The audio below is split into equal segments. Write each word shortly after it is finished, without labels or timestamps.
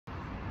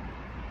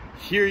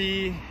Hear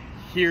ye,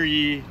 hear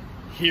ye,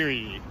 hear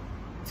ye.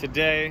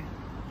 Today,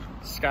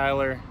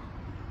 Skylar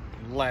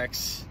and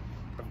Lex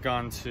have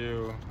gone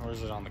to, where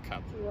is it on the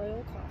cup?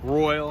 Royal Coffee.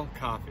 Royal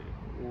Coffee.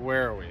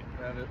 Where are we?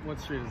 What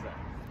street is that?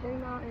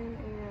 Spring Mountain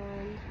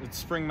and... It's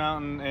Spring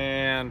Mountain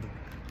and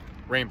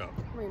Rainbow.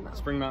 Rainbow.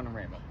 Spring Mountain and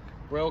Rainbow.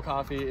 Royal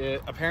Coffee,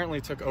 it apparently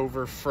took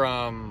over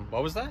from,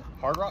 what was that?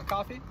 Hard Rock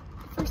Coffee?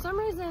 For some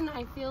reason,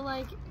 I feel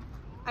like,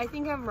 I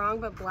think I'm wrong,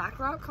 but Black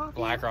Rock Coffee?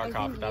 Black Rock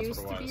Coffee, that's what it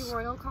used to was. be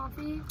Royal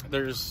Coffee.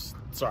 There's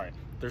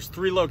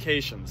 3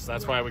 locations.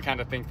 That's why we kind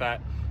of think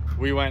that.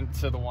 We went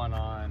to the one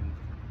on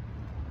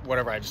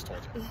whatever I just told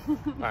you.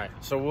 All right,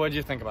 so what did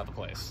you think about the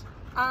place?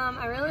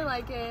 I really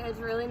like it. It's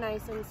really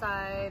nice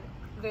inside.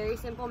 Very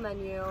simple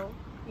menu.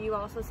 You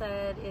also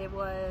said it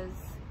was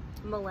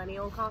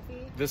millennial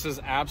coffee. This is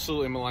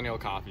absolutely millennial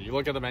coffee. You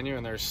look at the menu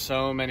and there's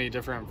so many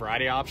different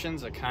variety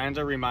options. It kind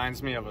of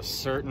reminds me of a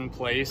certain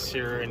place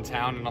here in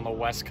town and on the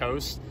West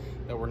Coast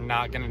that we're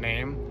not going to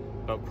name,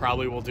 but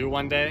probably will do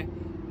one day.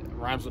 It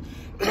rhymes with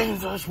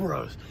Dutch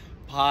Bros.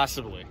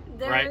 Possibly,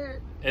 right?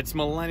 It's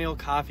millennial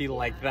coffee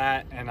like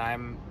that, and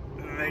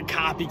they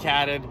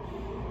copycatted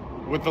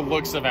with the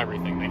looks of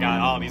everything. They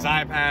got all these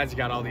iPads, you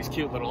got all these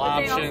cute little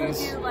options. They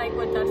also do like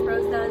what Dutch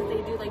Bros does.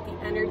 They do like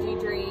the energy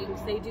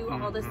drinks. They do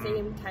all the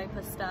same type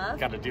of stuff.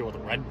 Got to deal with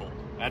Red Bull.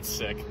 That's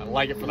sick. I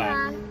like it for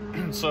that.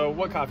 So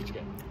what coffee did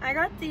you get? I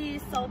got the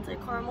salted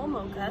caramel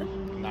mocha.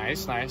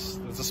 Nice, nice.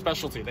 It's a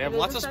specialty. They have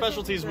lots of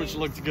specialties which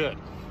looks good,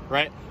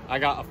 right? I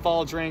got a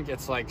fall drink.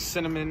 It's like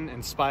cinnamon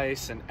and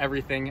spice and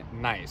everything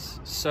nice.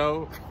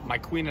 So my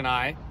queen and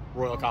I,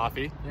 Royal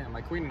Coffee. Yeah,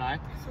 my queen and I.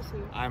 So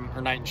sweet. I'm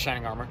her knight in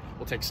shining armor.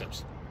 We'll take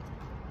sips.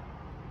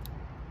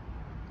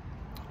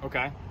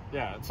 Okay.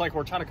 Yeah, it's like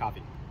horchata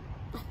coffee.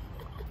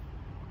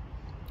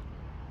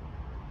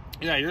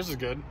 Yeah, yours is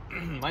good.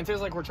 Mine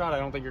tastes like horchata. I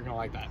don't think you're gonna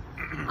like that.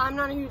 I'm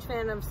not a huge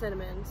fan of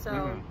cinnamon,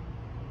 so.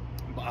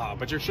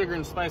 But your sugar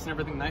and spice and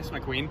everything nice, my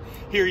queen.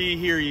 Hear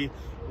ye,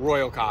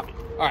 Royal Coffee.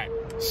 All right.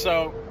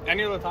 So,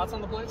 any other thoughts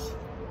on the place?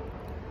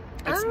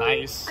 It's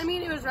nice. I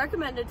mean, it was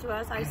recommended to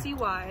us. I see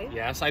why.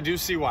 Yes, I do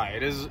see why.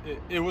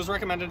 It was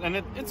recommended,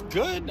 and it's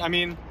good. I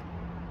mean,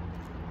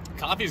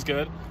 coffee's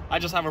good. I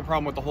just have a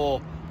problem with the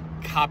whole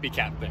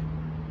copycat thing.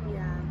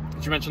 Yeah.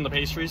 Did you mention the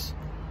pastries?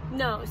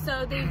 No,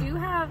 so they do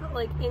have,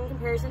 like, in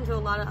comparison to a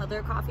lot of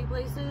other coffee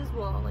places,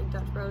 well, like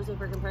Dutch Bros, if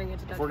we're comparing it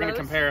to Dutch Bros. If we're going to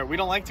compare it, we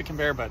don't like to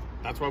compare, but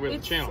that's why we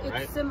have the channel,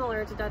 right? It's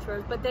similar to Dutch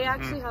Bros, but they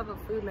actually have a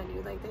food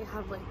menu. Like, they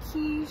have, like,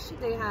 quiche,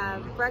 they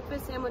have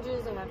breakfast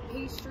sandwiches, they have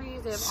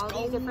pastries, they have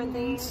all these different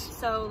things.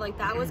 So, like,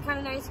 that was kind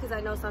of nice, because I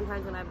know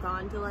sometimes when I've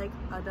gone to, like,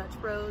 a Dutch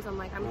Bros, I'm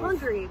like, I'm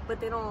hungry,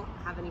 but they don't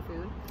have any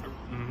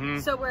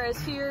food. So, whereas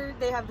here,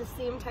 they have the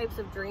same types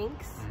of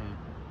drinks.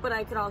 But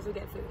I could also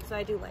get food, so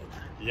I do like that.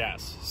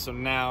 Yes. So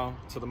now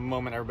to the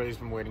moment everybody's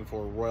been waiting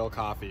for, Royal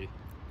Coffee,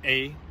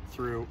 A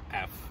through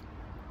F.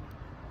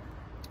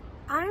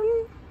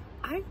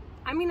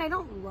 I mean, I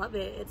don't love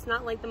it. It's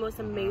not like the most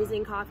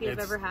amazing coffee I've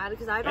ever had,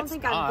 because I don't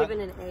think I've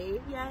given an A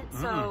yet.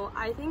 So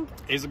I think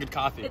A's a good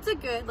coffee. It's a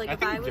good, like, I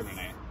think you've given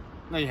an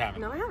A. No, you haven't.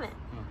 No, I haven't.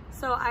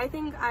 So I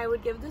think I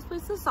would give this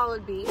place a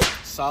solid B.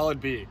 Solid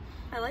B.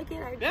 I like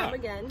it. I'd come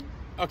again.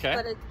 Okay.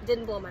 But it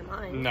didn't blow my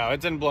mind. No,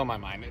 it didn't blow my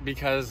mind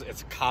because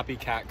it's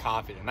copycat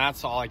coffee, and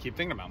that's all I keep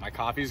thinking about. My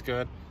coffee's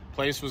good,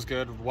 place was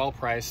good, well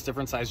priced,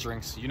 different size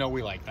drinks. You know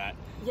we like that.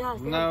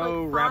 Yes, they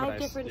no have like 5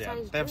 different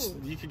size drinks.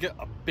 You could get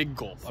a big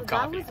gulp of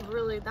coffee.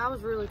 That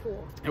was really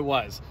cool. It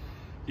was.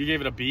 You gave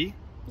it a B?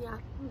 Yeah,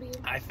 B.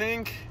 I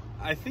think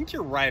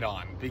you're right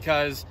on,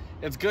 because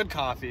it's good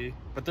coffee,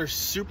 but they're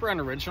super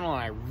unoriginal,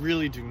 and I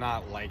really do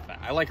not like that.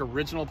 I like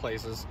original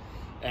places.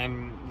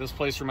 And this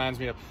place reminds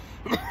me of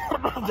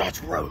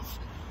Dutch Bros.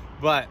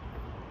 But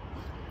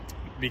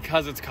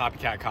because it's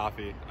copycat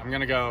coffee, I'm going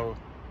to go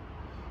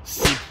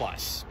C+,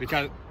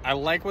 because I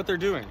like what they're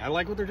doing.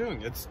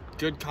 It's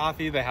good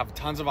coffee. They have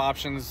tons of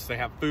options. They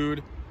have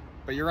food,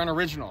 but you're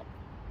unoriginal.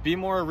 Be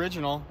more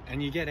original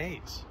and you get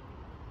A's.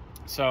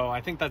 So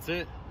I think that's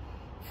it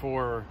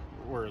for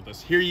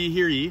this Hear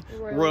Ye,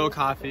 Royal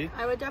Coffee.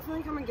 I would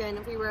definitely come again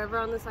if we were ever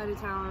on the side of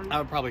town. I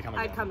would probably come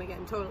again. I'd come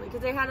again, totally,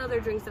 because they had other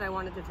drinks that I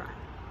wanted to try.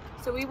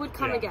 So we would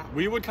come again.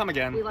 We would come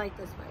again. We like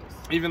this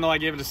place. Even though I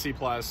gave it a C+.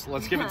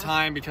 Let's give it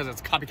time, because it's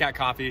copycat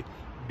coffee,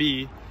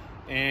 B.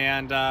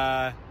 And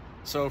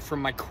so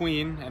from my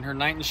queen and her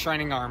knight in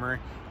shining armor,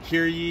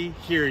 hear ye,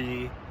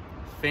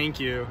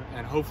 thank you,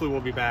 and hopefully we'll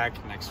be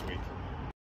back next week.